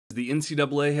The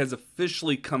NCAA has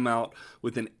officially come out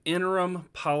with an interim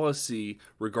policy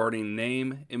regarding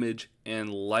name, image, and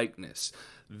likeness.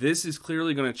 This is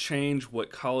clearly going to change what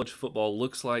college football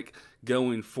looks like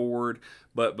going forward.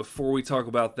 But before we talk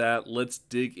about that, let's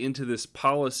dig into this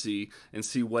policy and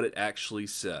see what it actually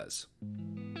says.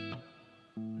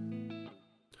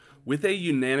 With a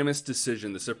unanimous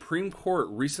decision, the Supreme Court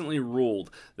recently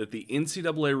ruled that the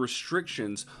NCAA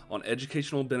restrictions on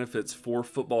educational benefits for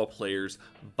football players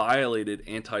violated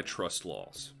antitrust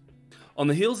laws. On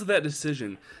the heels of that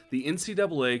decision, the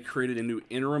NCAA created a new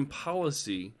interim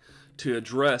policy to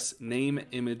address name,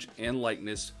 image, and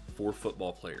likeness for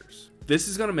football players. This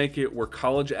is going to make it where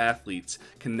college athletes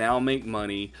can now make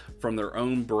money from their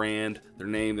own brand, their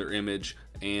name, their image,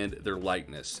 and their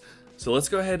likeness. So let's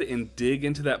go ahead and dig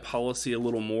into that policy a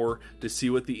little more to see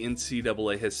what the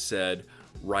NCAA has said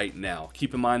right now.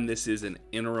 Keep in mind this is an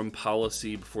interim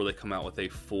policy before they come out with a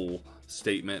full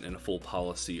statement and a full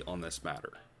policy on this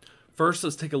matter. First,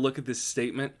 let's take a look at this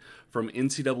statement from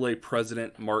NCAA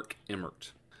President Mark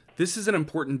Emmert. This is an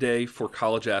important day for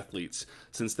college athletes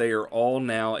since they are all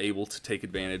now able to take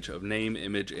advantage of name,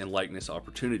 image, and likeness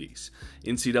opportunities.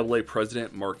 NCAA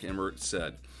President Mark Emmert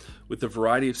said, "With the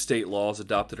variety of state laws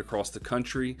adopted across the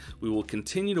country, we will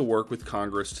continue to work with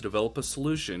Congress to develop a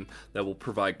solution that will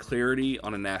provide clarity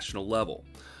on a national level.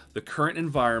 The current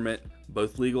environment,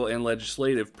 both legal and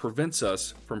legislative, prevents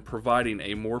us from providing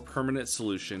a more permanent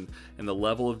solution and the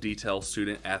level of detail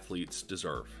student athletes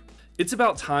deserve." It's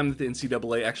about time that the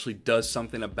NCAA actually does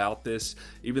something about this,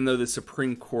 even though the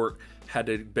Supreme Court had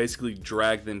to basically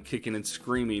drag them kicking and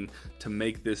screaming to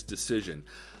make this decision.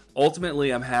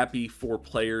 Ultimately, I'm happy for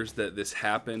players that this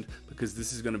happened because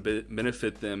this is going to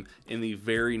benefit them in the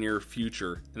very near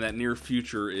future, and that near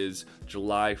future is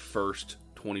July 1st,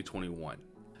 2021.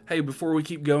 Hey, before we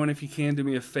keep going, if you can do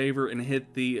me a favor and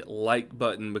hit the like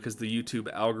button because the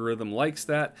YouTube algorithm likes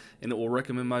that and it will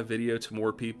recommend my video to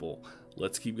more people.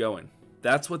 Let's keep going.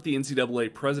 That's what the NCAA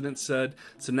president said,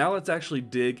 so now let's actually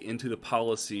dig into the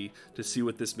policy to see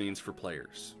what this means for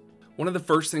players. One of the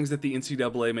first things that the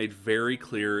NCAA made very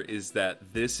clear is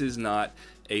that this is not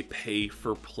a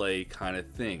pay-for-play kind of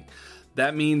thing.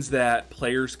 That means that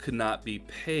players could not be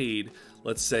paid,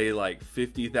 let's say like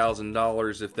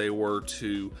 $50,000 if they were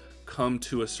to come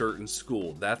to a certain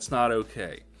school. That's not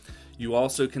okay. You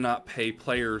also cannot pay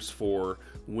players for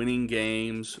winning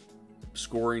games,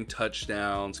 scoring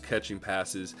touchdowns, catching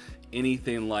passes,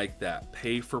 anything like that.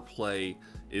 Pay for play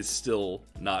is still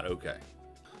not okay.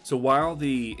 So while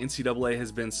the NCAA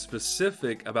has been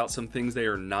specific about some things they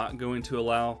are not going to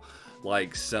allow,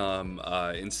 like some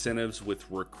incentives with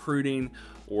recruiting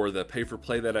or the pay for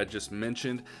play that I just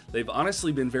mentioned, they've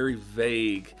honestly been very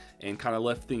vague and kind of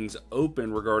left things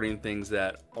open regarding things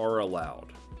that are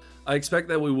allowed. I expect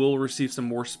that we will receive some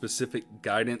more specific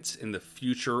guidance in the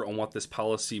future on what this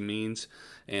policy means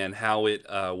and how it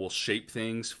will shape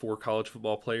things for college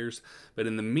football players. But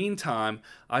in the meantime,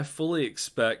 I fully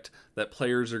expect that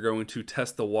players are going to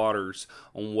test the waters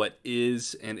on what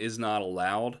is and is not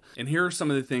allowed. And here are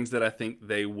some of the things that I think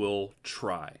they will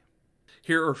try.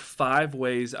 Here are 5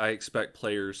 ways I expect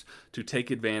players to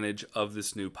take advantage of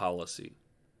this new policy.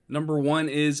 Number 1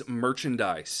 is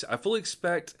merchandise. I fully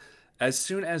expect as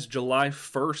soon as July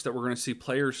 1st that we're going to see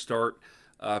players start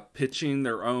pitching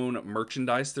their own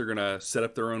merchandise. They're going to set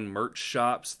up their own merch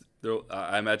shops.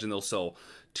 I imagine they'll sell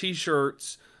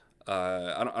t-shirts.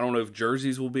 I don't know if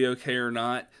jerseys will be okay or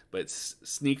not, but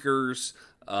sneakers,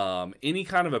 any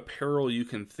kind of apparel you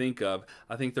can think of,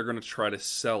 I think they're going to try to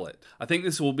sell it. I think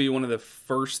this will be one of the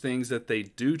first things that they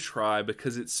do try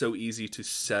because it's so easy to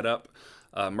set up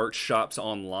merch shops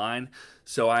online.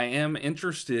 So I am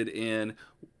interested in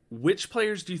which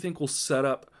players do you think will set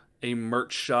up a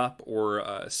merch shop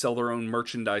or sell their own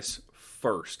merchandise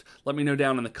first? Let me know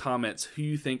down in the comments who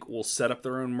you think will set up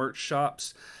their own merch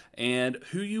shops and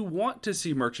who you want to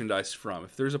see merchandise from.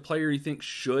 If there's a player you think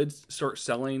should start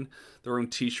selling their own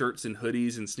t-shirts and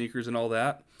hoodies and sneakers and all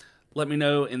that, let me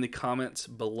know in the comments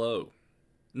below.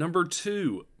 Number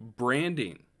 2,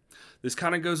 branding. This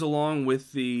kind of goes along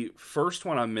with the first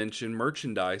one I mentioned,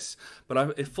 merchandise, but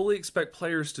I fully expect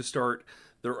players to start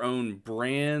their own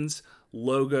brands,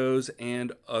 logos,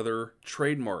 and other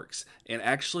trademarks. And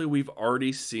actually, we've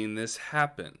already seen this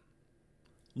happen.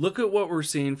 Look at what we're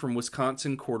seeing from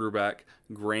Wisconsin quarterback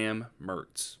Graham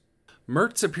Mertz.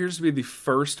 Mertz appears to be the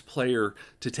first player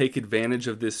to take advantage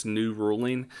of this new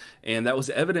ruling, and that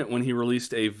was evident when he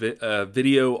released a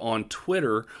video on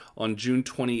Twitter on June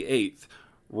 28th,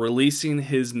 releasing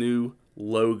his new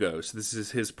logo. So this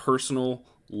is his personal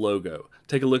logo.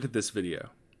 Take a look at this video.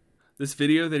 This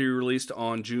video that he released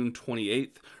on June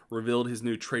 28th revealed his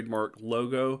new trademark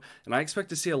logo, and I expect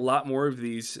to see a lot more of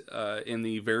these in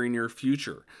the very near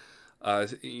future.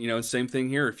 Same thing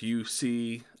here. If you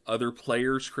see other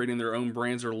players creating their own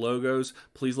brands or logos,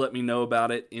 please let me know about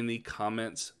it in the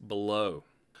comments below.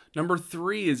 Number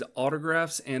 3 is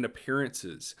autographs and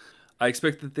appearances. I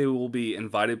expect that they will be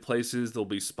invited places. They'll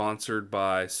be sponsored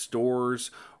by stores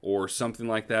or something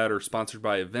like that, or sponsored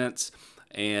by events.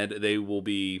 And they will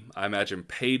be, I imagine,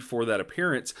 paid for that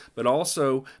appearance, but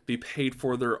also be paid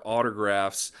for their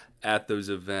autographs at those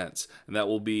events. And that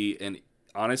will be,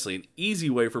 honestly, an easy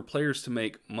way for players to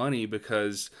make money,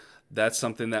 because that's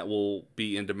something that will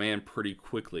be in demand pretty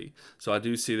quickly. So I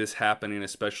do see this happening,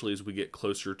 especially as we get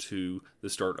closer to the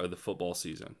start of the football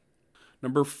season.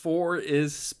 Number 4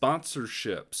 is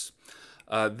sponsorships.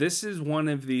 This is one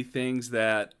of the things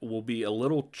that will be a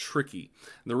little tricky.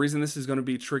 And the reason this is going to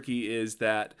be tricky is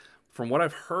that, from what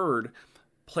I've heard,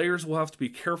 players will have to be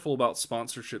careful about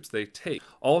sponsorships they take.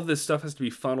 All of this stuff has to be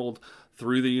funneled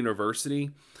through the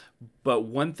university, but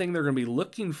one thing they're going to be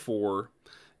looking for,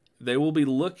 they will be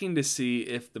looking to see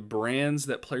if the brands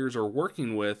that players are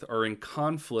working with are in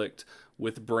conflict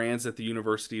with brands that the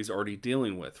university is already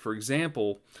dealing with. For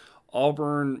example,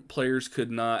 Auburn players could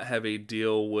not have a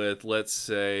deal with, let's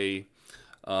say,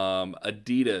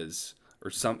 Adidas or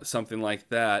something like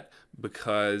that,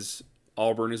 because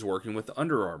Auburn is working with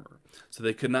Under Armour. So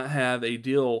they could not have a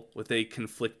deal with a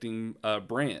conflicting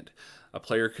brand. A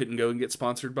player couldn't go and get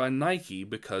sponsored by Nike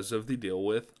because of the deal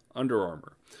with Under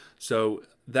Armour. So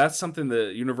that's something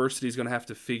the university is going to have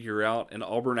to figure out, and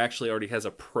Auburn actually already has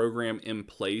a program in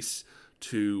place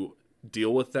to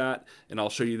deal with that, and I'll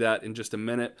show you that in just a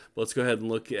minute. But let's go ahead and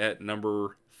look at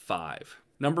number 5.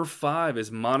 Number 5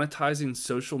 is monetizing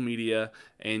social media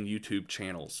and YouTube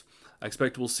channels. I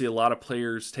expect we'll see a lot of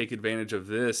players take advantage of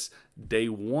this day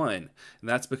one, and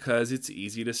that's because it's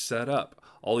easy to set up.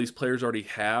 All these players already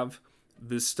have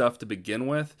this stuff to begin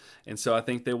with, and so I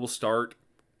think they will start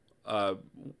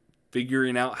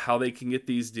figuring out how they can get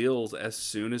these deals as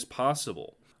soon as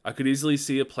possible. I could easily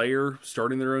see a player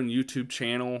starting their own YouTube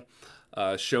channel,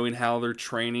 showing how they're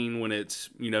training when it's,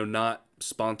 not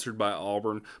sponsored by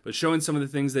Auburn, but showing some of the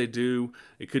things they do.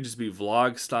 It could just be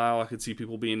vlog style. I could see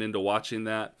people being into watching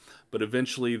that, but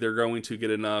eventually they're going to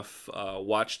get enough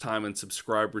watch time and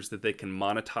subscribers that they can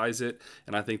monetize it,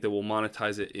 and I think they will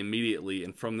monetize it immediately.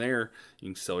 And from there, you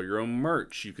can sell your own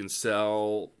merch. You can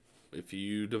sell, if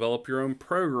you develop your own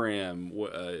program,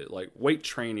 like weight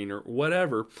training or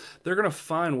whatever, they're going to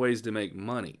find ways to make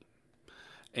money.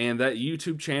 And that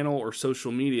YouTube channel or social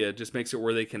media just makes it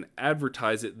where they can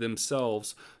advertise it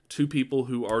themselves to people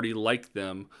who already like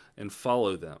them and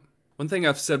follow them. One thing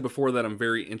I've said before that I'm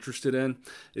very interested in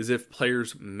is if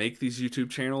players make these YouTube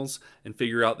channels and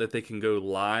figure out that they can go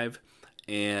live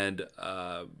and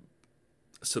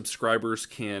subscribers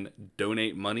can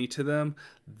donate money to them.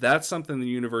 That's something the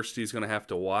university is going to have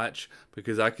to watch,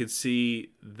 because I could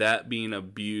see that being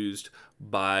abused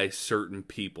by certain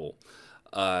people.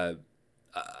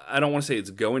 I don't want to say it's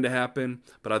going to happen,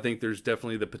 but I think there's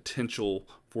definitely the potential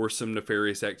for some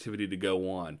nefarious activity to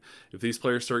go on. If these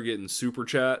players start getting super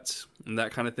chats and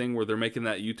that kind of thing, where they're making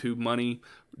that YouTube money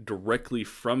directly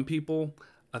from people,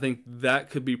 I think that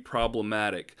could be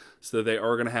problematic. So they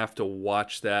are going to have to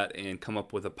watch that and come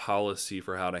up with a policy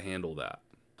for how to handle that.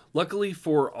 Luckily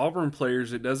for Auburn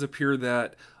players, it does appear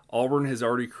that Auburn has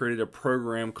already created a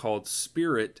program called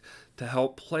Spirit to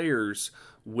help players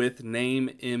with name,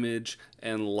 image,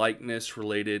 and likeness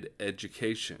related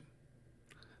education.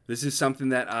 This is something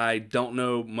that I don't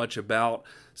know much about,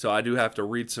 so I do have to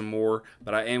read some more,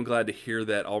 but I am glad to hear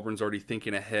that Auburn's already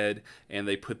thinking ahead and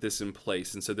they put this in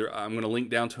place. And so I'm going to link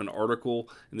down to an article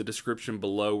in the description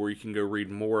below where you can go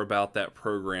read more about that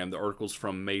program. The article's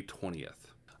from May 20th.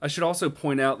 I should also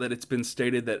point out that it's been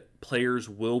stated that players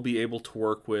will be able to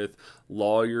work with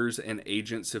lawyers and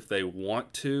agents if they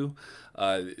want to.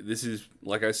 This is,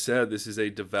 like I said, this is a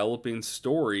developing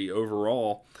story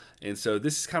overall. And so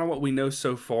this is kind of what we know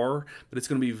so far, but it's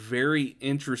going to be very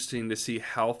interesting to see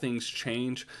how things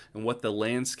change and what the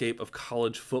landscape of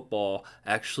college football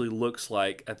actually looks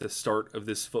like at the start of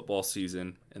this football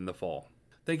season in the fall.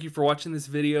 Thank you for watching this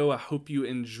video. I hope you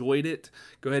enjoyed it.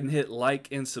 Go ahead and hit like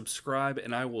and subscribe,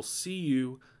 and I will see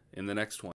you in the next one.